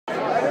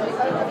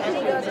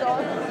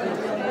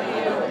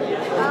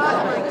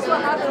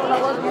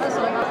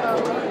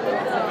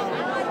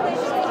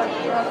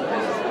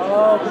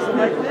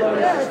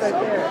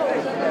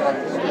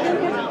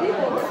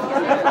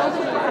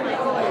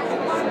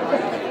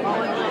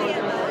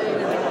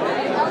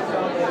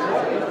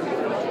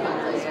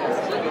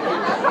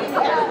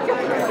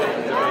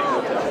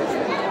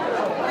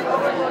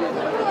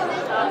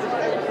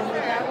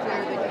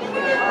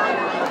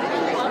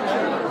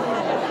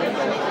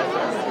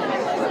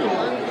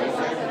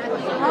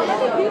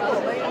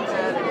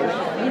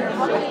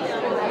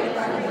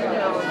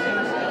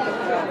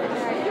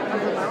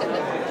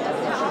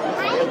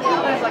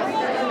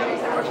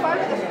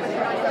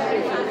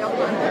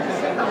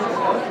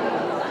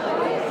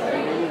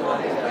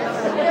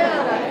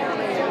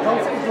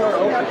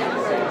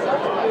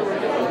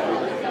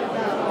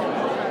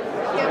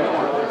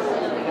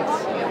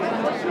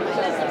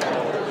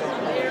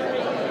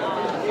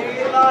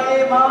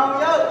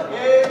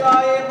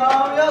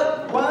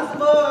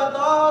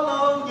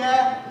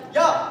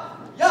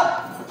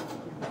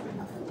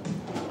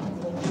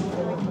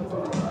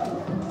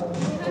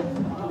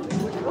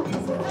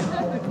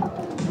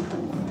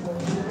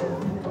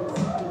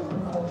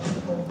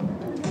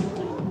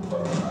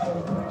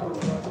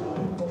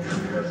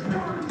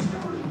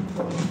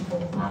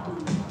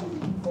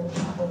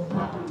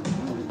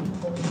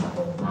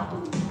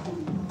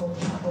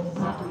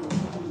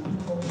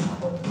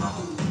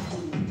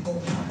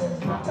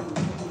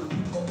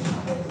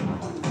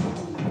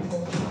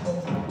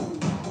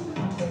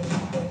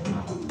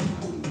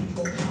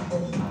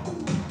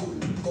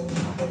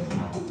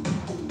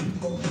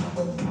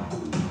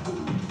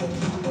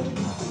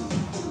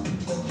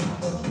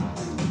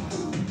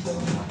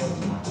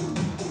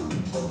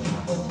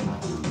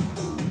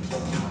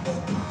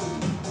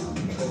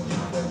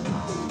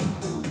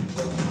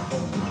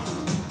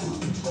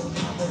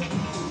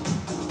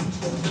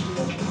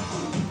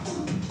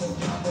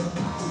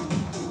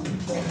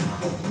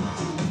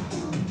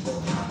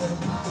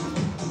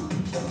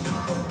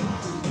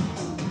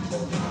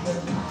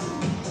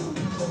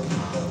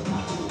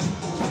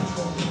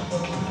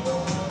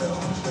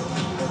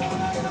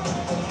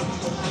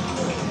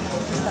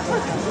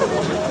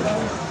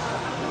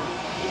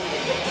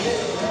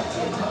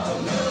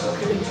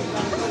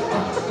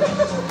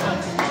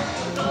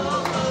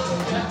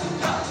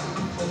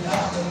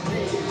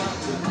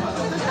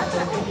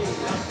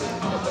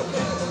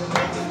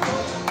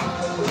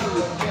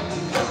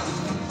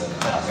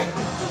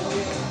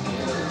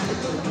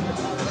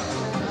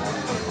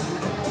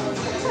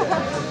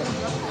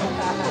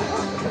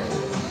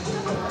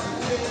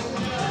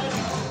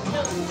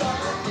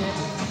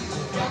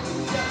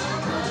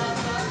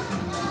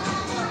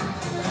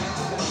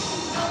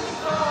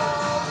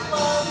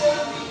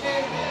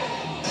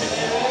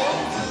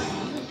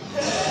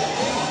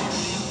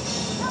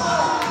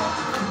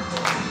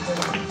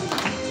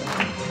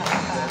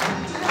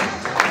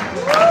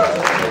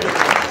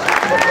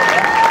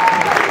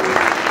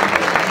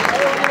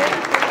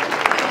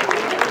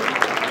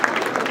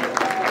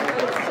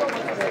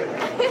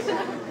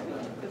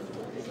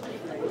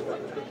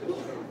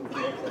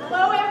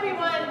Hello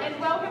everyone, and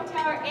welcome to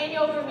our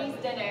annual Burmese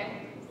dinner.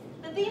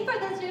 The theme for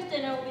this year's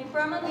dinner will be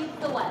Burma Leads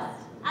the West.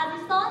 As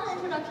we saw in the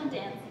introduction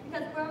dance,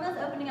 because Burma is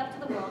opening up to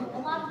the world, a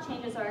lot of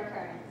changes are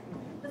occurring.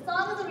 The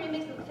song is a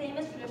remix of a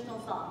famous traditional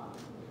song.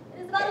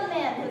 It is about a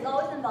man who is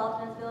always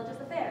involved in his village's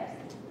affairs.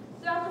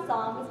 Throughout the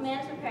song, this man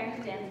is preparing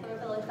to dance for a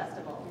village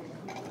festival.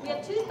 We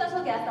have two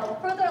special guests that will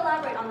further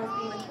elaborate on this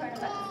theme and current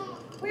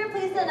events. We are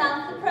pleased to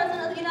announce the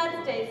President of the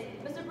United States,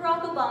 Mr.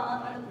 Barack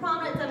Obama, and the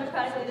prominent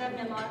Democratic leader of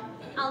Myanmar,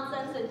 Aung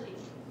San Suu Kyi.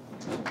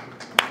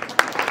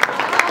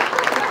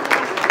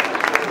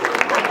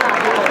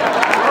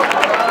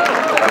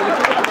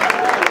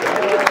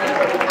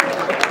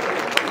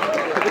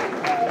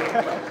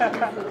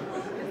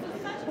 This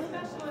is such a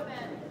special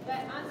event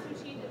that Aung Suu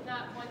Kyi did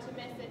not want to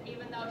miss it,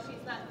 even though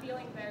she's not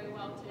feeling very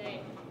well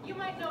today. You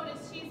might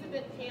notice she's a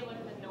bit paler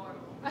than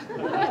normal.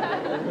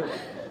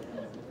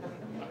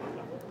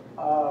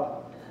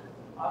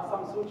 Aung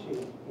San Suu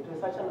Kyi, it is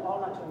such an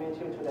honor to meet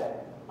you today.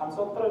 I'm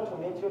so thrilled to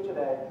meet you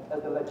today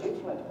as the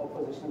legitimate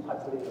opposition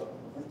party leader,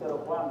 instead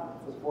of one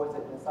whose voice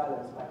has been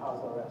silenced by house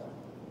arrest.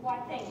 Why,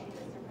 thank you,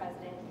 Mr.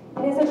 President.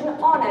 It is such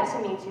an honor to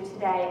meet you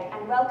today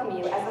and welcome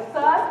you as the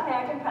first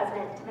American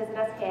president to visit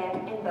us here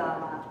in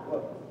Burma.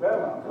 Well,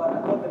 Burma, but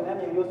I thought the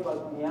name you used was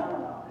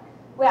Myanmar now.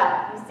 Well,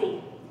 you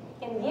see,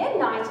 in the year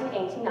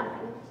 1989,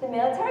 the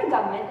military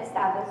government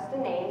established the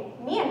name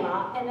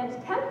Myanmar in an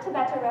attempt to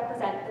better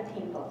represent the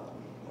people.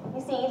 You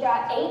see, there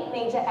are 8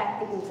 major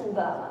ethnic groups in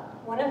Burma,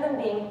 one of them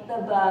being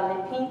the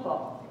Burman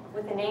people.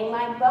 With a name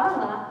like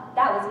Burma,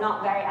 that was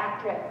not very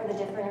accurate for the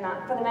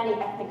many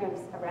ethnic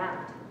groups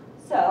around.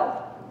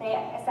 So, they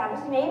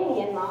established the name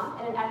Myanmar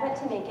in an effort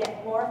to make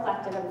it more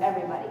reflective of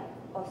everybody,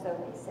 or so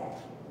they say.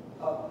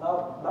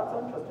 Now, that's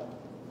interesting,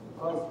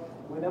 because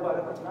we never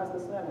recognized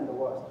this name in the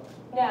West.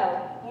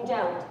 No, you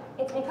don't.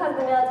 It's because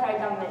the military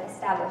government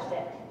established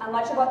it, and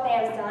much of what they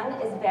have done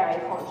is very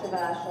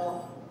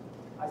controversial.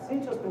 I see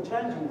it has been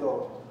changing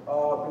though,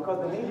 because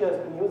the media has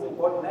been using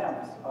both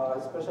names,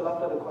 especially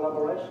after the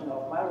collaboration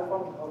of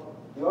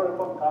your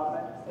reform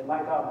government and my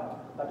government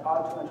that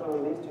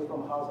ultimately released you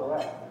from house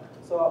arrest.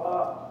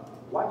 So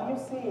what do you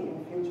see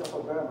in the future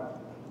for Burma?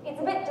 It's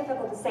a bit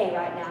difficult to say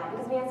right now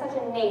because we're in such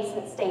a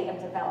nascent state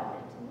of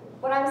development.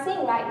 What I'm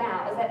seeing right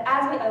now is that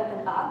as we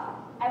open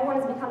up,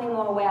 everyone is becoming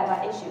more aware of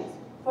our issues.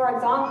 For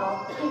example,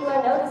 people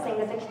are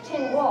noticing that the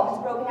Kachin War has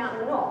broken out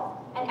in the north,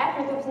 and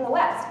ethnic groups in the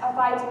west are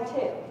fighting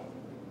too.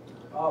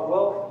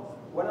 Well,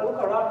 when I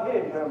look around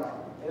here in Burma,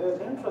 it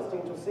is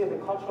interesting to see the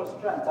cultural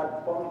strength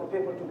that bonds the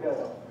people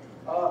together.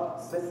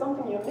 There's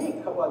something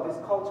unique about this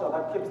culture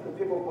that keeps the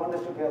people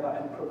bonded together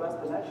and prevents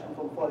the nation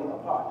from falling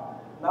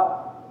apart.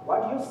 Now,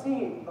 what do you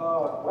see,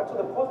 what are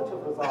the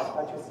positive results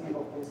that you see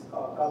of this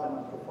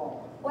government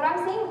reform? What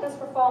I'm seeing with this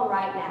reform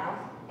right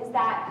now is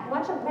that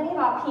many of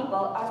our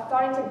people are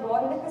starting to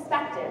broaden their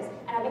perspectives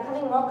and are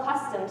becoming more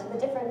accustomed to the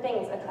different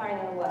things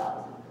occurring in the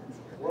world.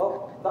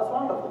 Well, that's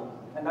wonderful.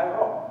 And I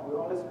hope we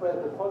only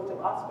spread the positive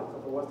aspects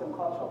of the Western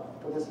culture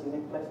to this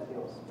unique place of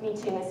yours. Me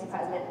too, Mr.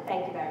 President.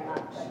 Thank you very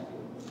much. Thank you.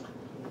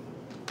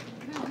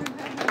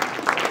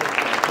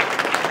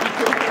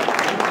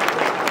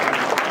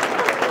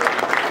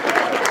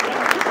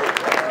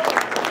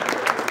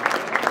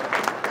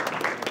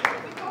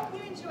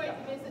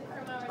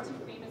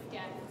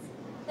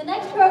 The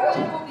next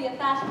program will be a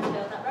fashion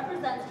show that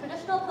represents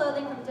traditional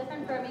clothing from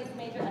different Burmese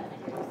major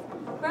ethnic groups.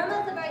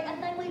 Burma is a very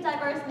ethnically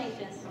diverse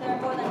nation. There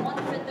are more than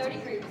 130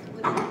 groups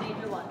within the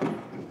major ones.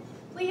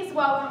 Please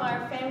welcome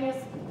our famous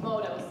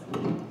motos.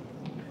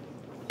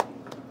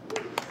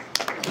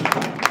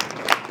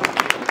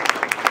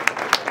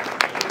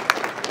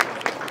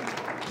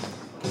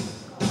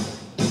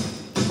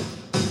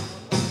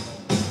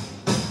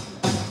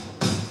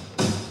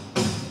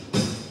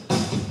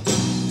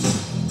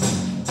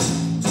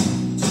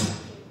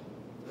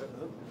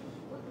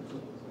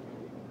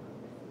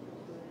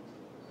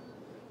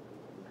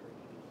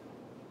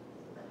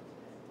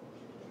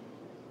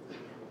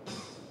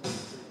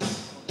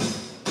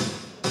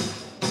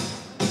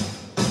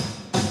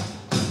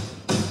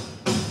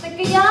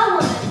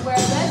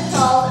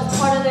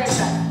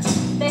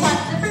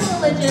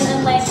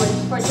 And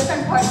language for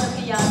different parts of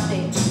Guyana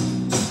State.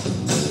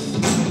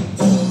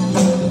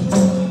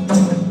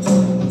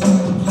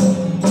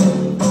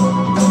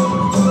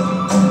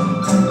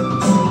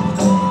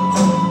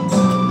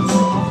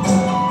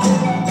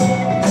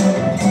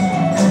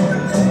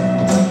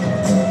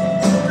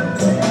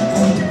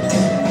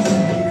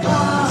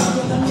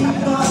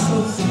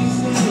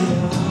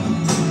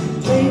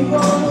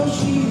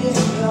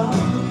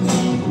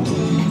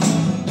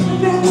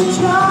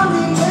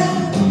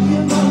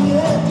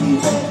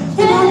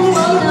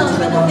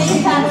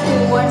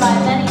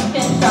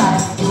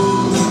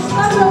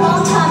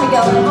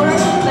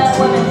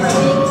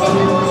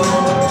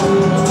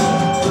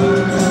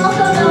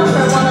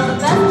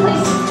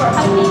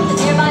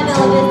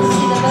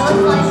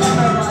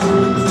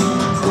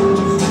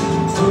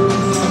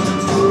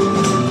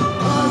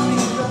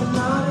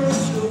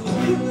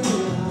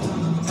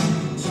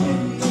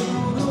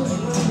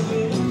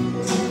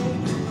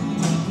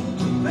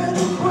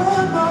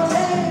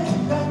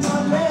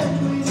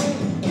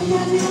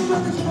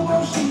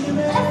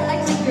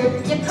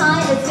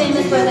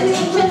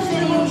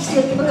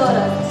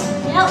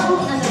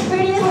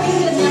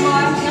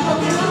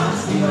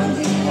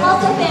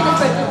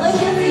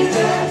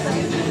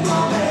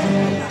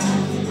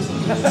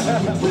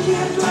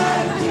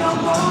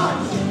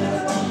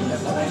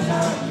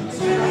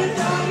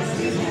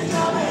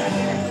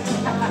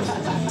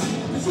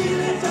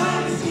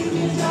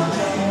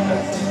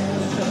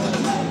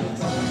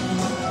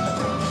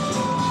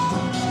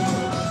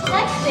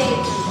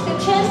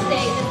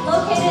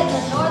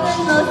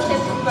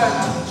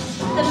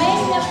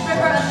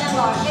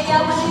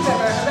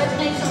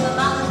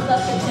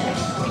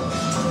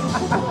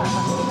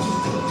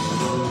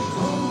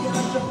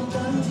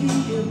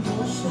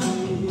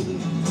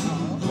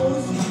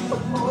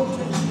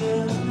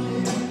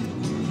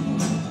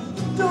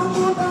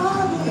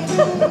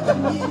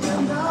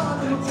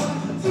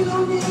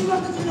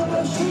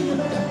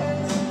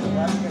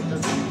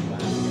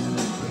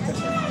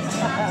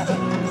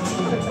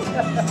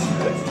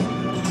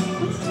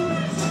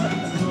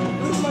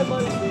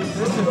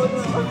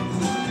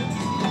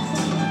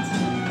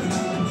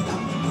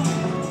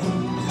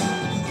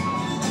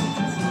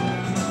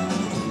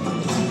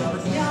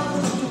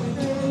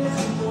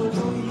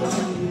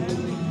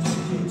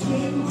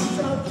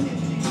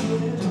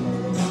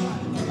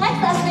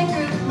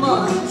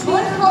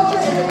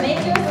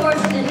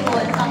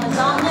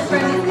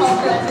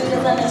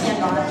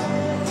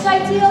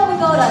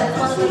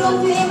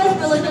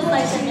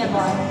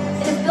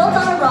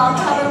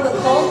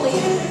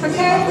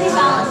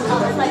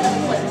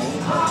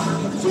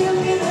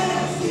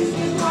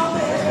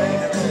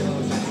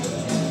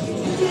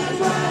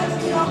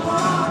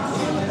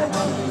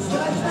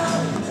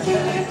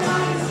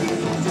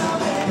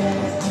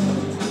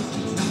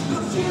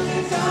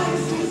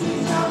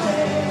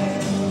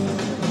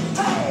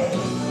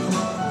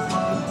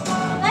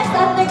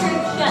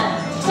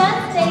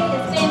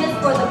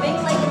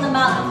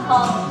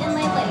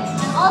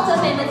 Also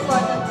famous for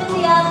the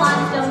Pindya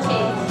limestone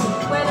caves,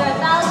 where there are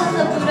thousands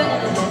of Buddha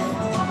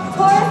images.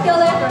 tourists go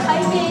there for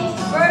hiking,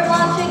 bird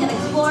watching, and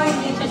exploring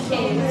ancient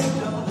caves.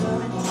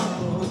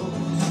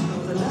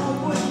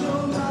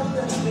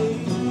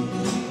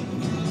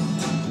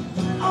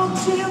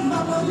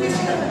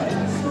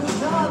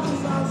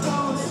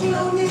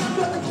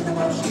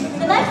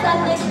 The next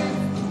ethnic group,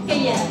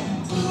 Kayin.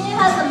 Kayin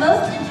has the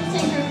most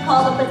interesting group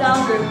called the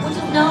Padang group, which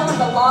is known for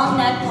the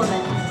long-necked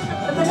woman.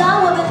 The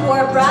Padang women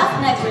wore brass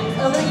neck rings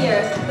over the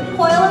years, the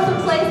coil is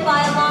replaced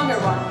by a longer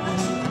one.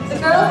 The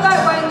girls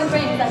start wearing the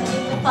rings at the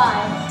age of 5,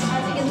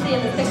 as you can see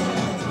in the picture.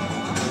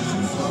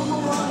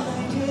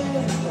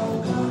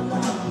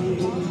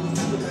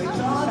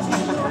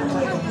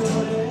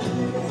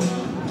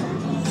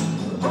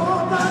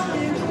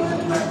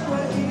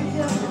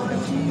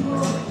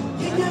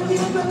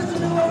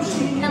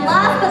 And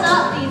last but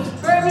not least,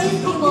 Burmese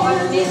people are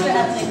the major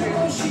ethnic group.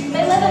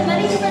 They live in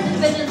many different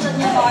divisions of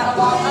Myanmar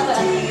along other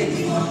ethnic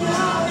groups.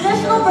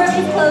 Traditional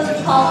Burmese clothes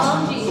is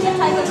called longji, a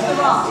type of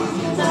sarong.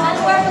 The men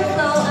wear the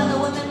so and the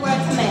women wear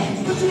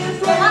tamang.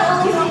 They're not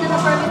only seen in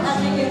the Burmese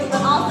ethnic groups,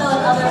 but also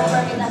in other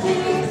Burmese ethnic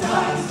groups as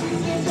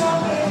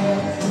well.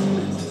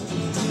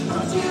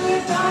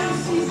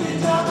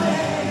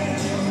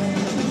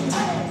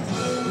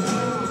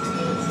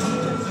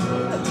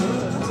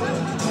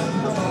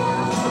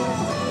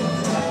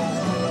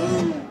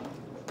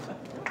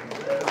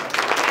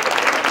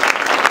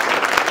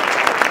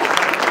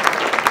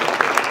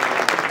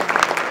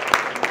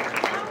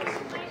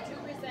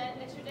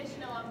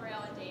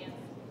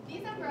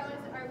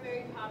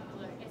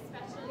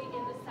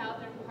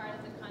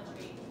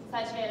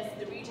 Such as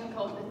the region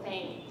called the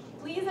Thane.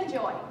 Please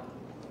enjoy.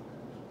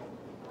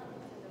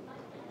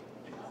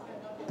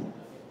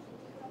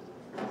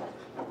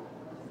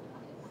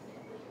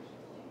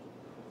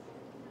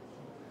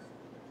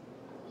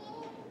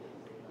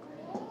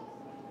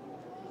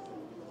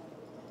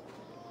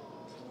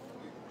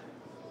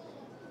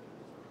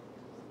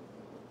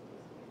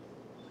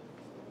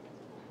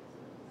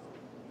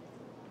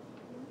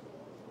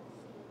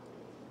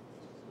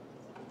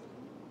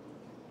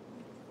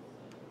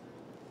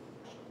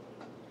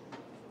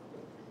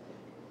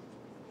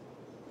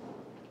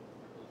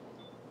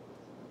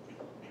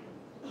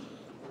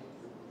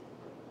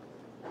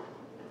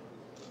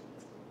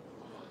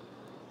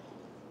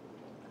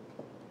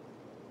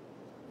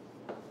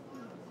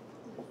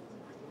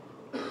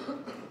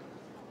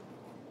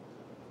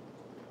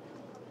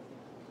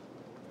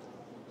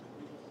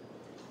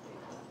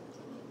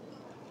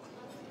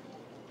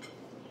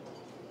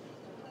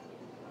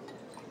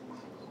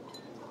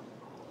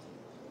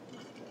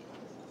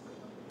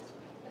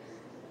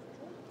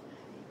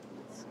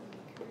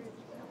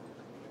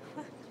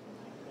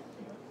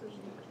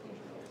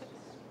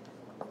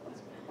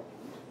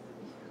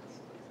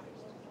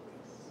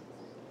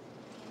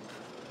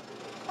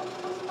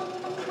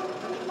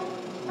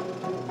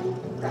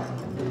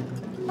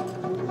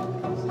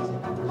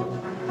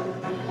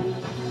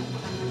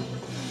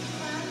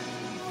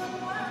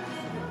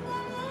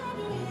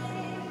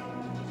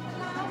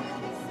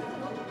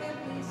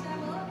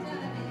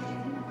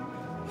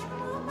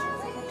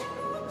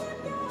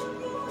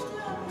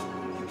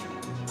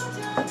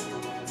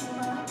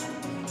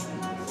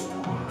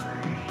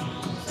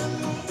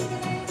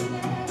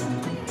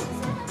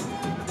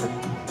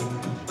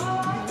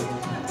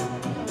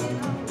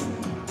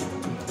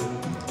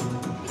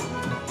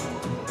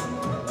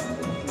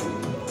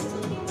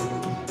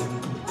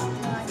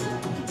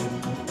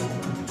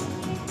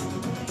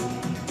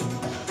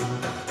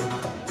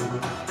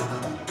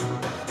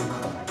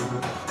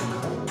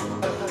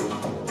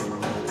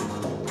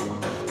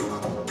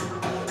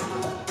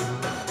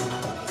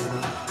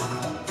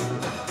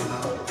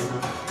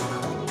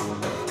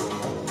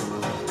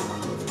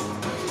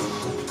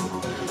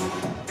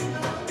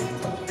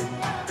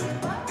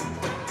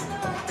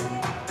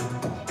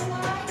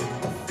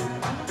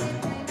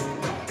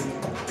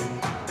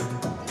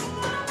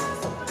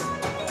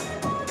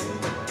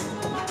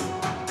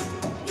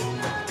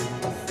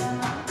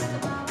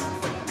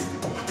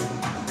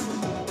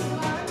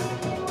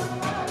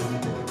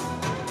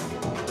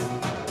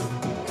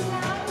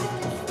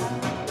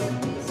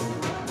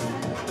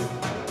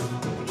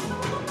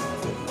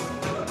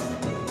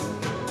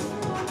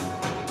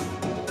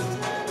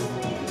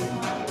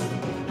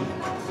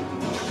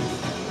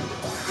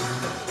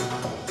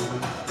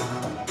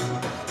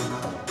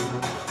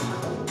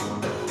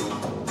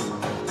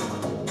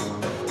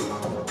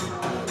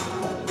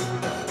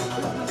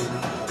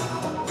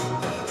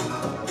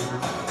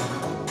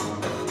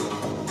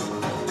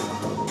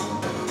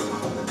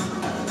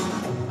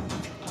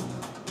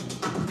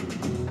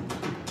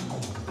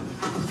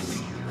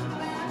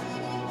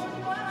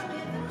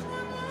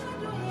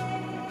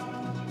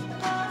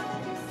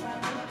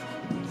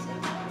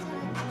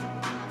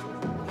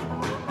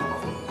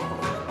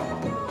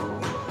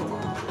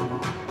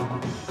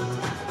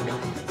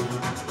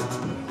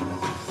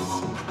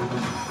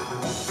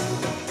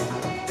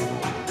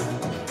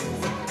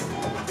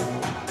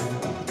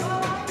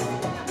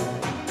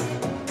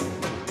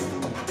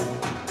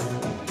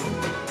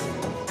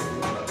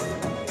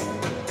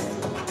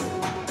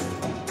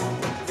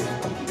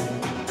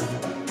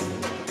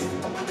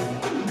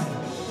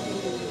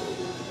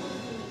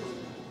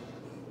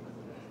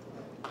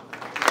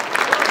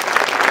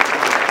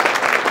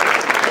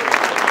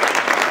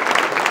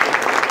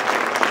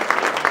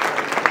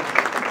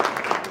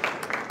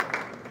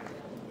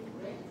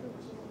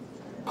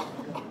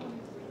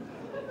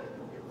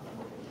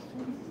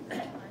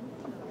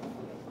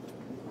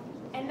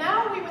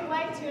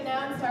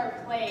 announce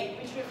our play,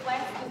 which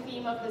reflects the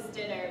theme of this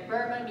dinner,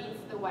 Burma Meets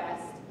the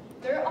West.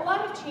 There are a lot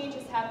of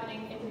changes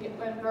happening in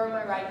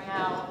Burma right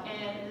now,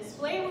 and this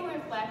play will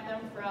reflect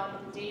them from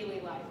a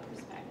daily life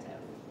perspective.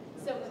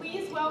 So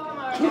please welcome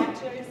our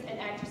actors and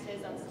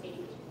actresses on stage.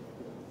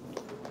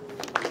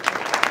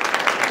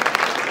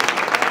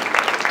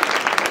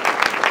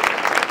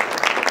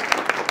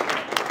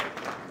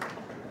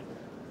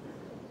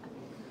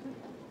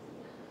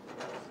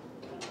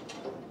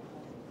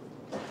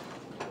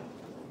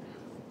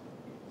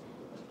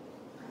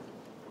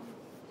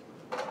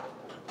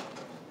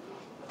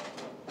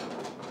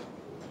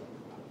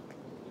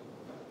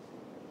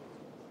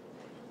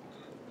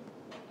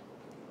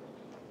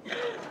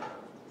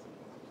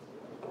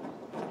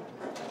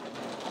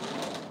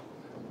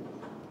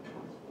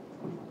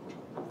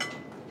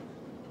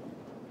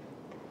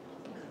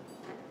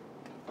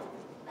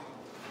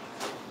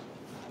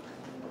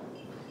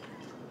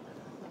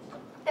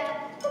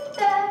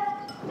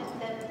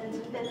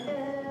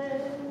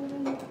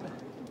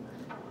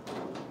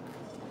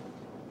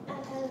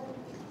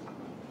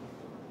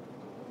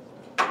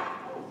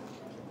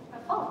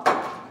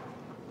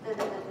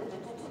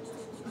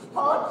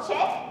 Oh,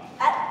 chick,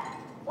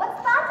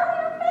 what's that on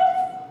your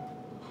face?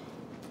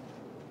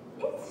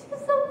 It's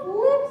just some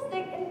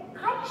lipstick and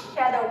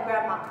eyeshadow,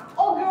 Grandma.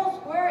 All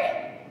girls wear it.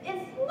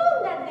 It's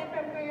not that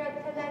different for your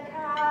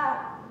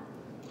Tanaka.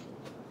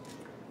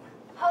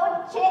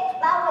 Oh, chick,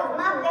 that was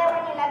not there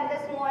when you left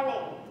this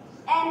morning.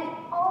 And,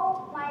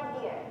 oh, my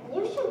dear,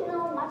 you should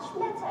know much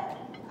better.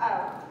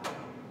 Oh.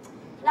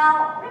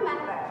 Now,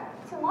 remember,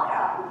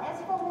 tomorrow is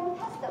Full Moon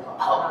Festival.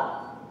 Oh.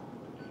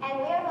 And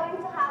we are going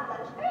to have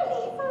lunch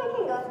early so we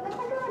can go to the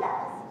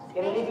pagodas. It's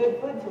gonna be good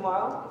food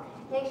tomorrow.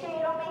 Make sure you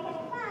don't make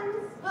any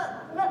plans.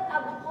 But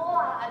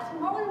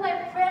tomorrow is my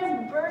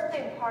friend's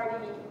birthday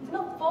party.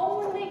 The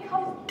Full Moon Day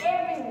comes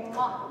every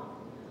month.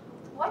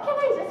 Why can't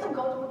I just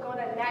go to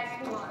Pagoda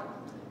next month?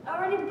 I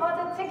already bought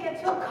a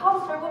ticket to a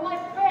concert with my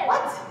friends.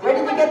 What? Where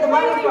did you get the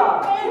money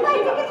from? You buy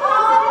tickets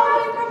all the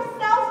way from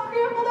South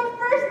Korea for the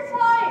first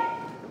time.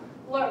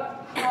 Look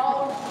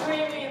how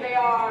dreamy they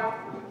are.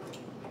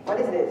 What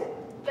is this?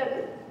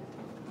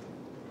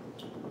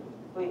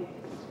 Wait.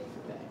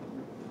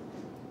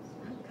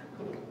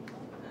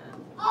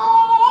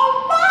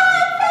 Oh,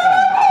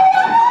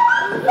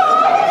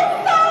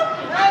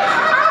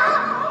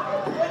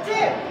 What's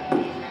it?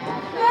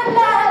 la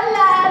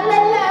la la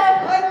la.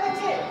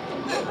 What's it?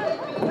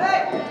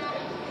 Hey!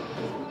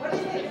 What is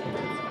this?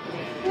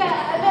 La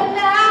la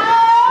la.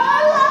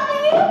 Love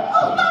you.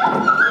 Oh,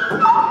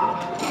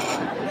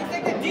 It's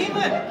like a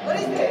demon. What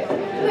is this?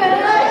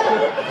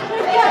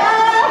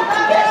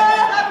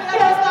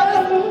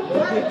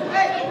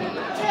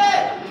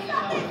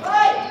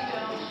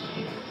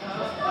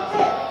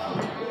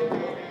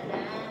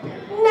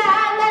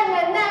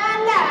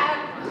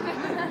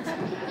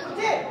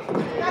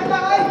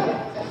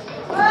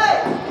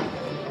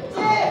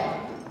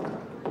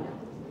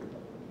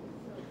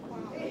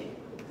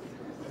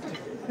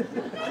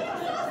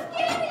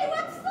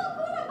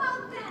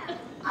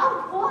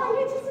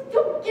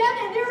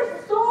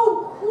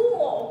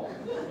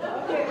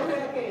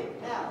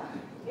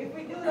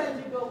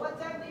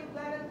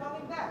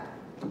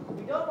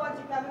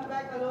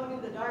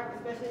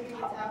 Especially if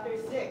it's after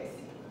 6.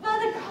 But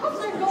the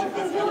concert goes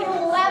until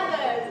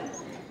 11.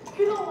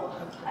 You know,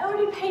 I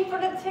already paid for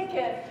the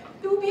ticket.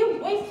 It would be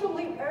a waste to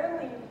leave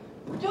early.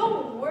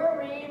 Don't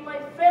worry, my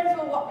friends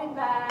will walk me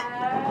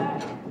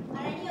back.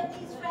 Are any of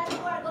these friends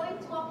who are going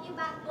to walk you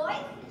back,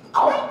 boys?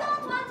 Oh. I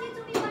don't want you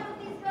to be one of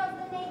these girls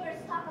the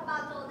neighbors talk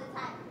about all the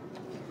time.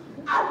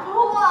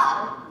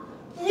 Apua!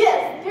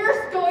 Yes,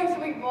 there's going to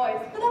be boys,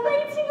 but I'm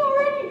 18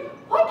 already.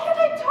 Why can't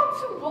I talk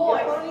to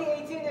boys? You're only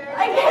 18 and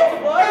I guess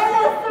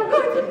I'm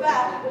going to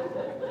bed.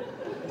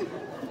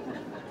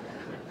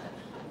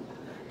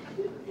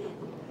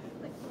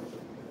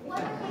 What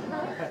are we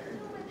going to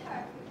do with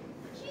her?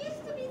 She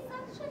used to be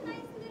such a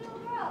nice little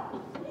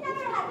girl. We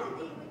never had to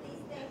deal with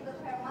these things with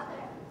her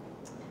mother.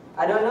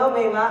 I don't know,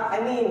 Meima.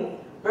 I mean,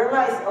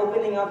 Burma is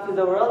opening up to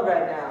the world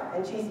right now,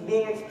 and she's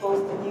being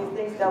exposed to new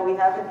things that we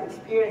haven't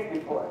experienced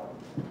before.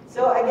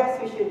 So I guess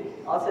we should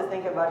also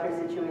think about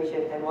her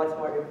situation and what's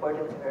more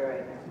important to her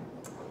right now.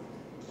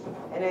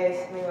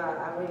 Anyways, Meima,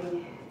 I'm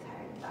really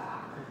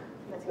tired.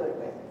 Let's go to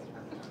bed.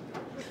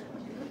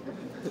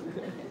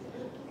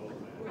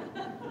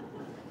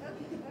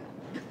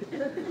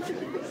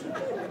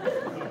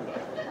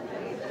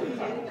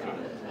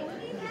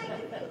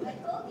 I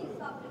told you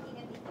stop looking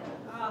at each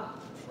other.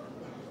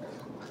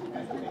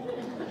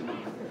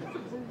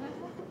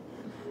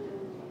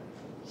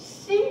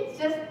 She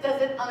just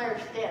doesn't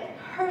understand.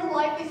 Her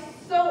life is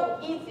so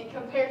easy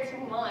compared to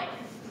mine.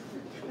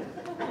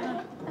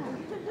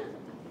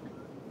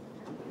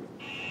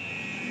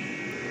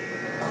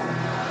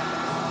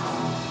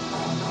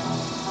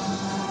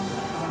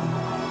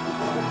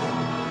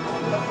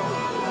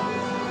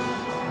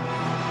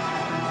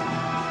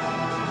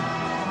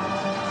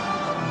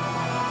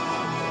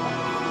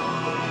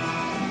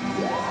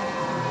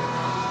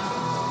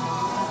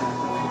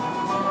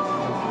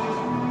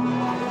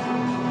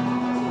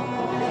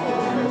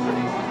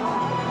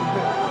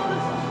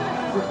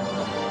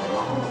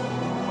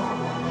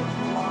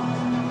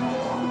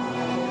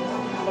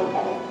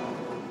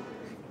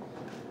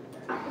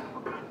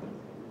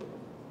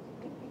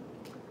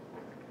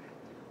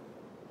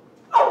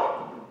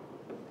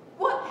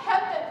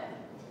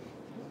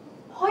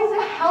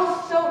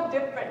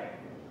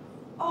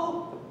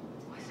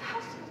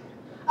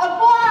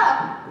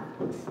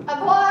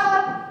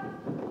 Appa!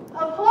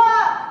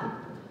 Appa!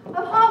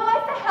 Appa, why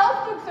does the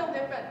house look so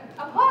different?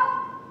 Appa!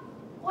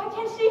 Why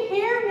can't she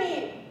hear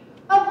me?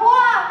 Appa!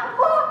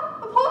 Appa!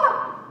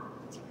 Appa!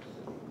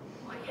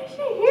 Why can't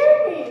she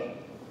hear me?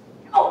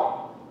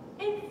 Oh,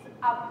 it's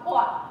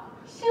Appa.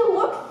 She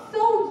looks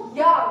so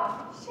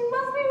young. She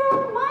must be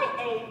around my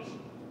age.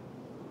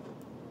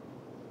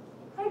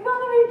 I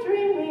gotta be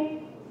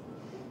dreaming.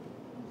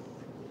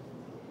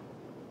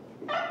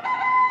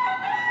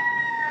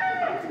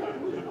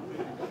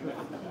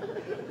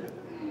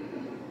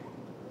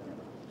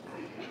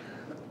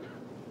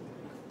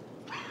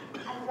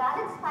 I'm glad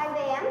it's 5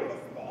 a.m.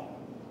 this day,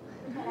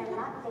 but I'm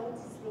not going to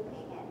sleep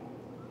again.